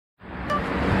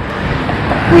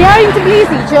We are in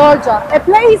Tbilisi, Georgia, a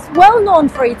place well known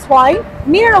for its wine,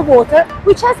 mineral water,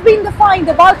 which has been defined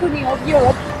the balcony of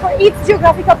Europe for its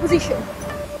geographical position.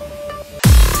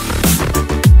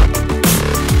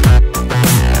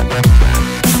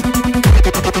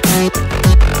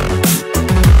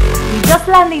 We just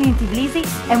landed in Tbilisi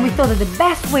and we thought that the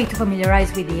best way to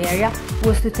familiarize with the area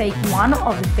was to take one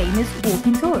of the famous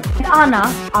walking tours. And Anna,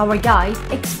 our guide,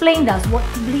 explained us what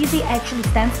Tbilisi actually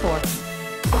stands for.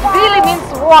 Tbilisi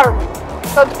means warm.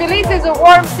 So Tbilisi is a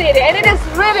warm city, and it is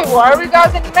really warm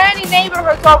because in many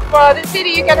neighborhoods of the city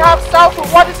you can have sulfur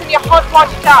waters in your hot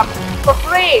water tap for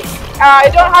free.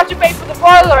 You don't have to pay for the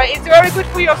boiler. It's very good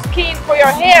for your skin, for your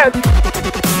hair.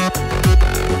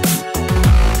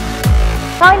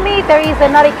 Behind me there is the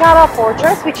Narikara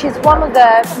fortress, which is one of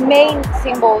the main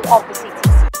symbols of the city.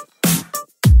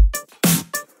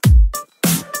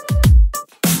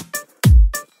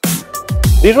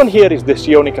 This one here is the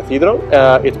Sioni Cathedral.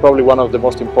 It's probably one of the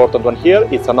most important one here.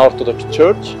 It's an Orthodox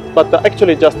church, but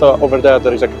actually just over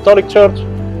there is a Catholic church,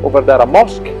 over there a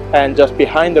mosque, and just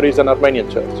behind there is an Armenian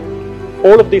church.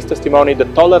 All of these testimony the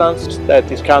tolerance that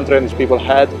this country and these people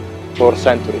had for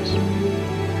centuries.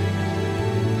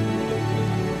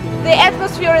 The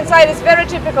atmosphere inside is very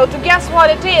typical. To guess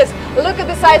what it is, look at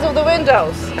the size of the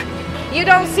windows. You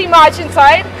don't see much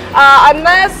inside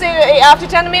unless after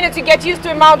 10 minutes you get used to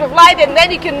the amount of light, and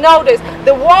then you can notice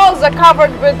the walls are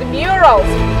covered with murals.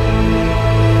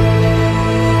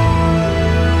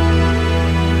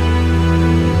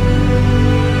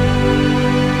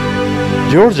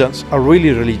 Georgians are really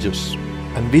religious,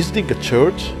 and visiting a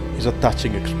church is a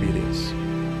touching experience.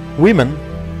 Women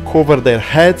cover their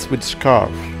heads with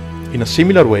scarves in a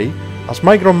similar way as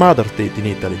my grandmother did in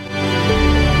Italy.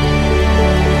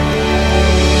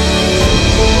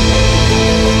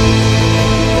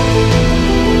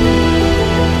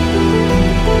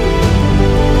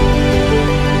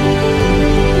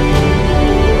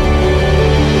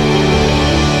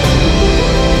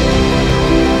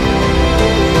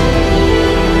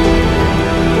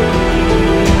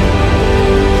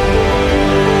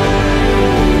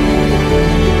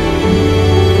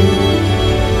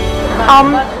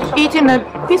 Eating a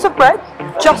piece of bread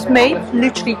just made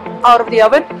literally out of the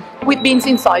oven with beans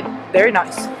inside. Very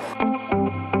nice.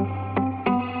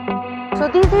 So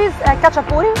this is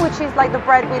kachapuri, which is like the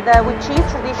bread with cheese,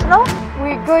 traditional.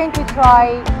 We're going to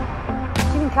try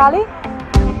chimichali.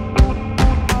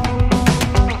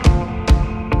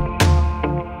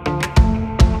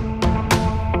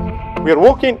 We are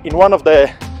walking in one of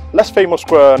the less famous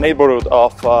neighborhood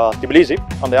of Tbilisi,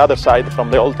 on the other side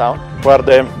from the old town, where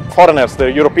the foreigners,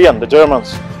 the European, the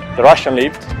Germans, the Russian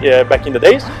lived back in the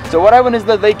days. So what happened is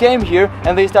that they came here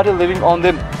and they started living on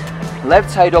the left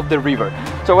side of the river.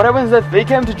 So what happened is that they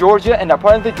came to Georgia, and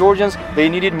apparently Georgians, they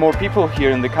needed more people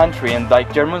here in the country, and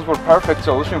like Germans were perfect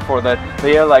solution for that.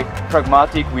 They are like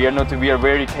pragmatic, we are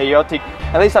very chaotic,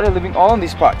 and they started living on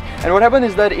this part. And what happened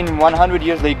is that in 100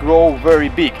 years they grow very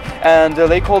big, and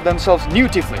they call themselves New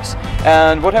Tiflis.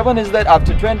 And what happened is that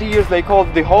after 20 years they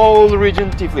called the whole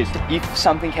region Tiflis. If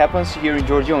something happens here in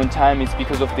Georgia on time, it's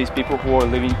because of these people who are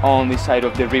living on this side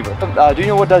of the river. Do you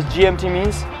know what does GMT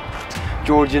means?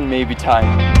 Georgian maybe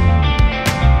time.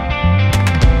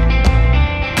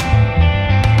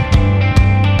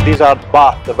 These are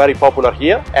baths, they're very popular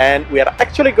here, and we are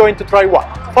actually going to try one.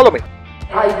 Follow me.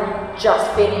 I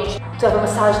just finished to have a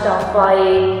massage done by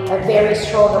a very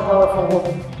strong and powerful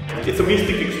woman. It's a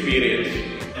mystic experience.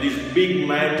 This big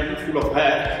man full of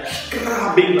hair,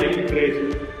 scrubbing like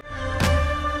crazy.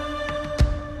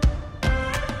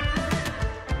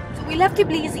 So we left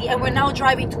Tbilisi and we're now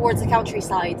driving towards the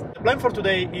countryside. The plan for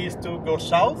today is to go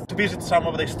south to visit some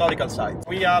of the historical sites.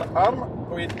 We are armed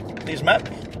with this map,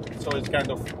 so it's kind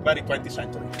of very 20th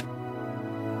century.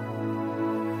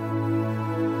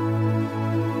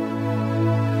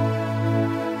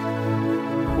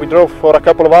 We drove for a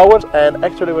couple of hours, and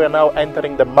actually we are now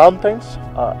entering the mountains.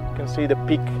 You can see the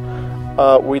peak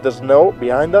with the snow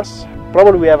behind us.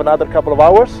 Probably we have another couple of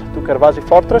hours to Kervasi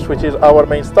Fortress, which is our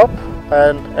main stop,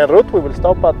 and en route we will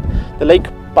stop at the Lake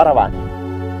Paravani.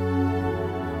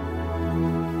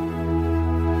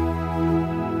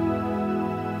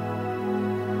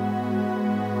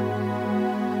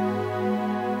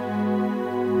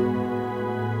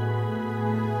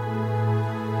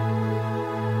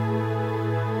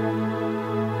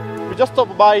 We just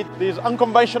stopped by this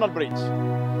unconventional bridge.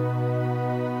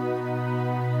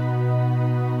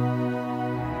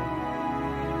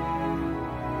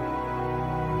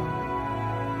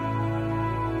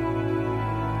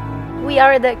 We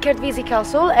are at the Tbilisi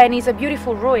castle, and it's a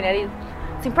beautiful ruin, and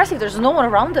it's impressive, there's no one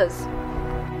around us.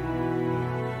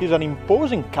 is an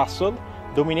imposing castle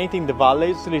dominating the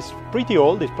valleys. It is pretty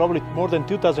old, it's probably more than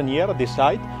 2000 years at this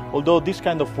site, although these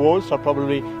kind of walls are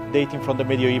probably dating from the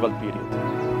medieval period.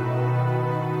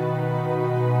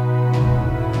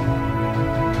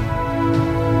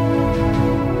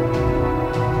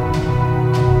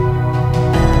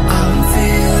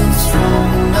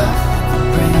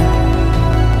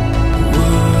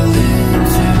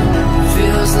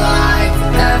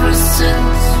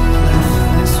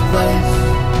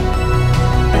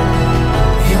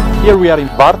 Here we are in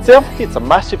Bartsia. It's a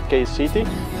massive cave city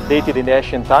dated in the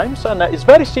ancient times, and it's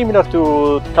very similar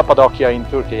to Cappadocia in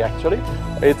Turkey actually.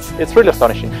 It's really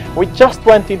astonishing. We just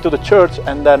went into the church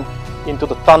and then into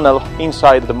the tunnel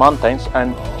inside the mountains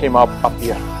and came up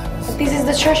here. This is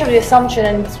the Church of the Assumption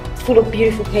and it's full of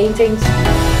beautiful paintings.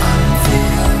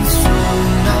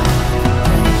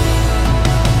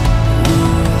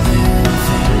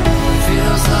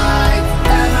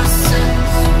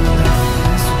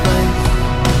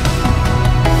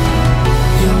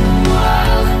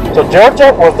 So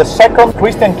Georgia was the second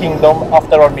Christian kingdom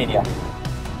after Armenia.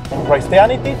 And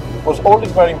Christianity was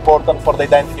always very important for the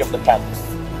identity of the country,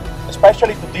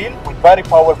 especially to deal with very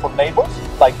powerful neighbors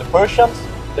like the Persians,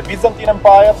 the Byzantine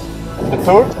empires, the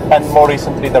Turks, and more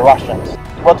recently the Russians.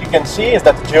 What you can see is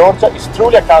that Georgia is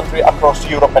truly a country across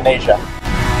Europe and Asia.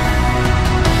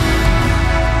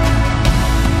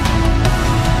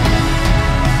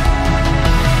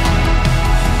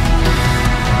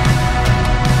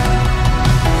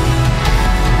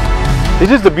 This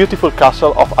is the beautiful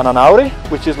castle of Ananauri,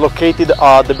 which is located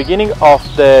at the beginning of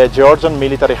the Georgian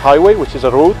military highway, which is a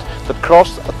route that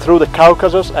crosses through the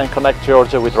Caucasus and connects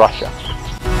Georgia with Russia.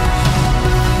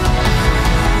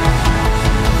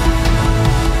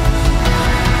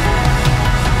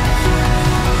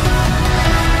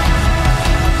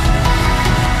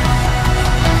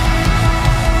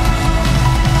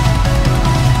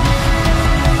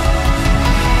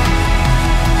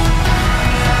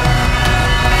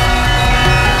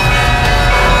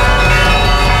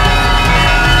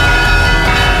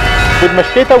 With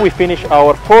Meshketa we finish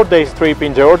our 4-day trip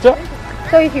in Georgia.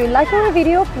 So if you like our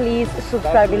video, please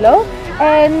subscribe below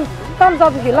and thumbs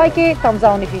up if you like it, thumbs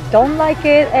down if you don't like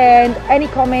it, and any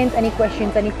comments, any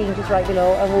questions, anything, just write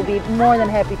below and we'll be more than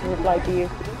happy to reply to you.